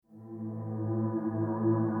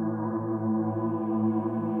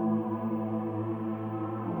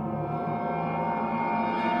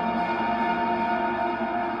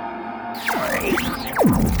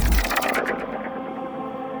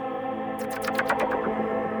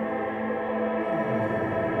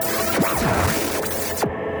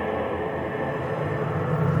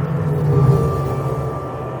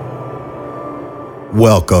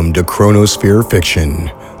Welcome to Chronosphere Fiction,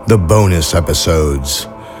 the bonus episodes.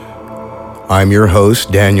 I'm your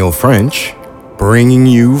host, Daniel French, bringing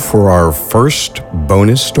you for our first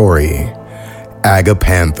bonus story,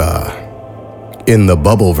 Agapantha, in the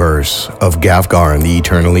Bubbleverse of Gafgarn the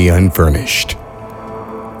Eternally Unfurnished.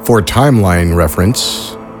 For timeline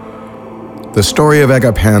reference, the story of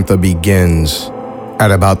Agapantha begins at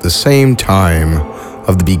about the same time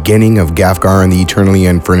of the beginning of Gafgarn the Eternally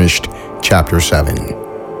Unfurnished, Chapter 7.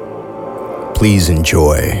 Please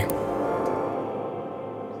enjoy.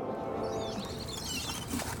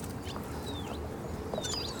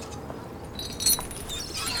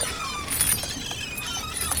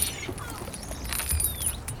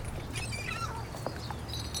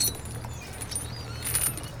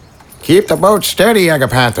 Keep the boat steady,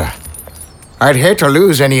 Agapantha. I'd hate to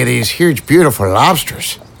lose any of these huge, beautiful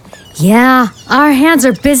lobsters. Yeah, our hands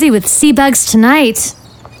are busy with sea bugs tonight.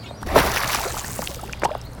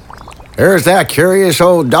 There's that curious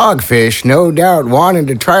old dogfish, no doubt wanting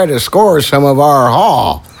to try to score some of our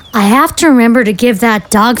haul. I have to remember to give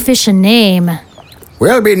that dogfish a name.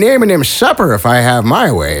 We'll be naming him Supper if I have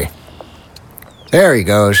my way. There he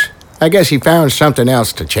goes. I guess he found something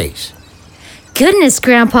else to chase. Goodness,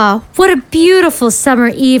 Grandpa, what a beautiful summer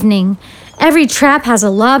evening. Every trap has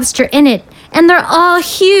a lobster in it, and they're all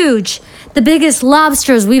huge. The biggest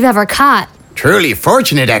lobsters we've ever caught. Truly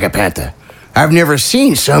fortunate, Agapantha. I've never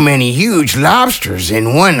seen so many huge lobsters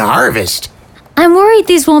in one harvest. I'm worried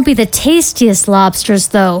these won't be the tastiest lobsters,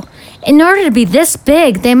 though. In order to be this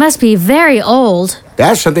big, they must be very old.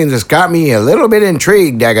 That's something that's got me a little bit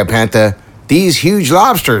intrigued, Agapantha. These huge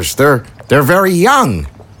lobsters, they're very young.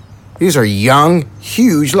 These are young,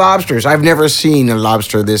 huge lobsters. I've never seen a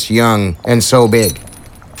lobster this young and so big.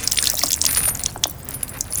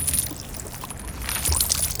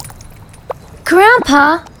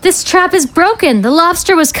 Grandpa, this trap is broken. The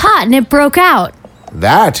lobster was caught and it broke out.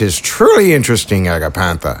 That is truly interesting,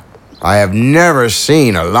 Agapantha. I have never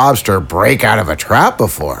seen a lobster break out of a trap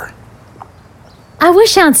before. I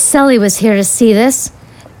wish Aunt Sally was here to see this.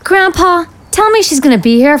 Grandpa, tell me she's going to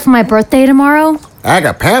be here for my birthday tomorrow.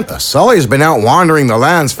 Agapantha, Sully's been out wandering the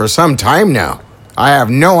lands for some time now. I have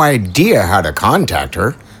no idea how to contact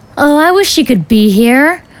her. Oh, I wish she could be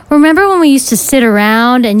here. Remember when we used to sit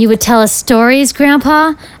around and you would tell us stories,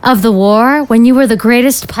 Grandpa, of the war when you were the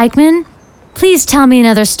greatest pikeman? Please tell me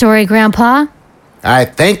another story, Grandpa. I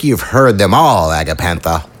think you've heard them all,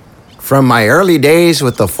 Agapantha. From my early days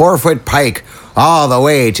with the 4-foot pike all the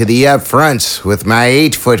way to the up-fronts with my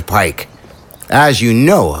 8-foot pike. As you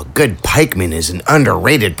know, a good pikeman is an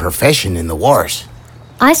underrated profession in the wars.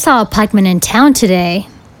 I saw a pikeman in town today.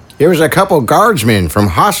 There was a couple guardsmen from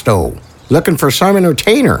Hosto looking for Simon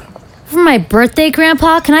O'Tainer. For my birthday,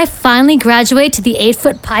 Grandpa, can I finally graduate to the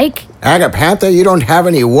 8-foot pike? Agapantha, you don't have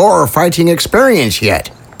any war fighting experience yet.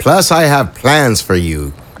 Plus, I have plans for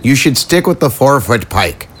you. You should stick with the 4-foot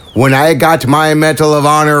pike. When I got my Medal of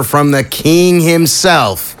Honor from the king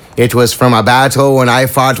himself, it was from a battle when I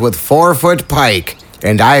fought with 4-foot pike,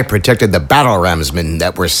 and I protected the battle ramsmen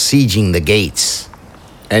that were sieging the gates.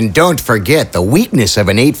 And don't forget, the weakness of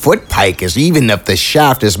an 8-foot pike is even if the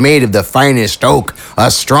shaft is made of the finest oak, a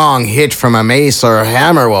strong hit from a mace or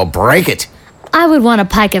hammer will break it. I would want a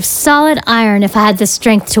pike of solid iron if I had the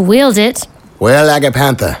strength to wield it. Well,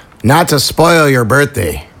 Agapantha, not to spoil your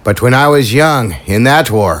birthday, but when I was young, in that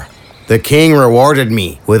war, the king rewarded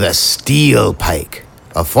me with a steel pike.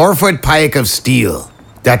 A 4-foot pike of steel,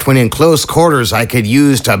 that when in close quarters I could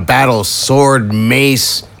use to battle sword,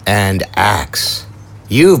 mace, and axe.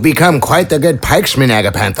 You've become quite the good pikesman,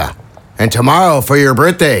 Agapantha. And tomorrow, for your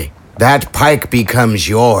birthday, that pike becomes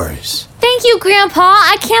yours. Thank you, Grandpa.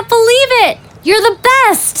 I can't believe it. You're the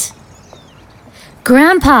best.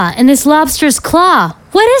 Grandpa, and this lobster's claw.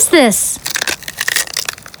 What is this?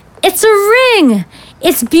 It's a ring.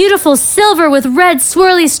 It's beautiful silver with red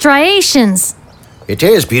swirly striations. It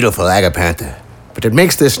is beautiful, Agapantha, but it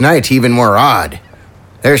makes this night even more odd.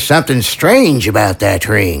 There's something strange about that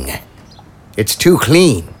ring. It's too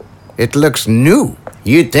clean. It looks new.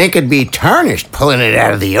 You'd think it'd be tarnished pulling it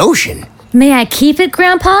out of the ocean. May I keep it,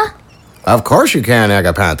 Grandpa? Of course you can,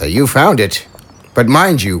 Agapantha. You found it. But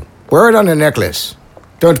mind you, wear it on a necklace.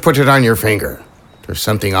 Don't put it on your finger. There's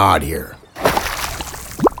something odd here.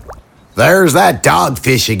 There's that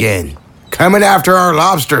dogfish again, coming after our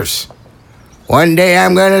lobsters. One day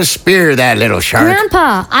I'm gonna spear that little shark.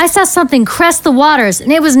 Grandpa, I saw something crest the waters, and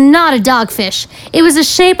it was not a dogfish. It was a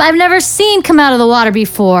shape I've never seen come out of the water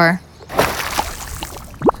before.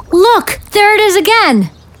 Look, there it is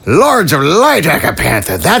again. Lords of Light,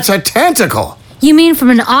 Agapantha, that's a tentacle. You mean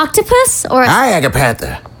from an octopus or a... Hi,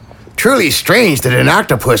 Agapantha. Truly strange that an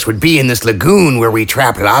octopus would be in this lagoon where we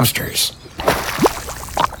trap lobsters.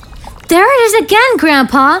 There it is again,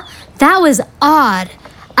 Grandpa. That was odd.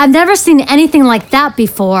 I've never seen anything like that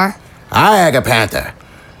before. Hi, Agapantha.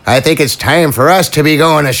 I think it's time for us to be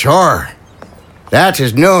going ashore. That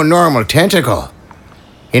is no normal tentacle.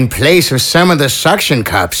 In place of some of the suction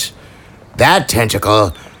cups, that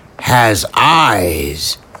tentacle has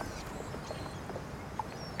eyes.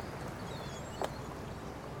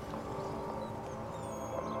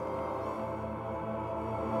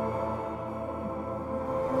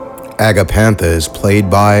 Agapantha is played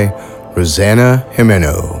by Rosanna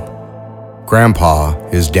Jimeno. Grandpa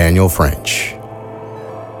is Daniel French.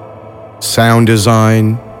 Sound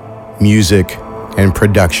design, music, and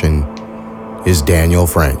production is Daniel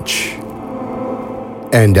French.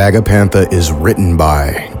 And Agapantha is written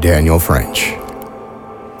by Daniel French.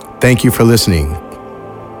 Thank you for listening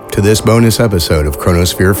to this bonus episode of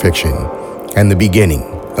Chronosphere Fiction and the beginning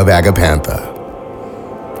of Agapantha.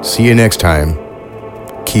 See you next time.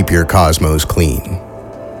 Keep your cosmos clean.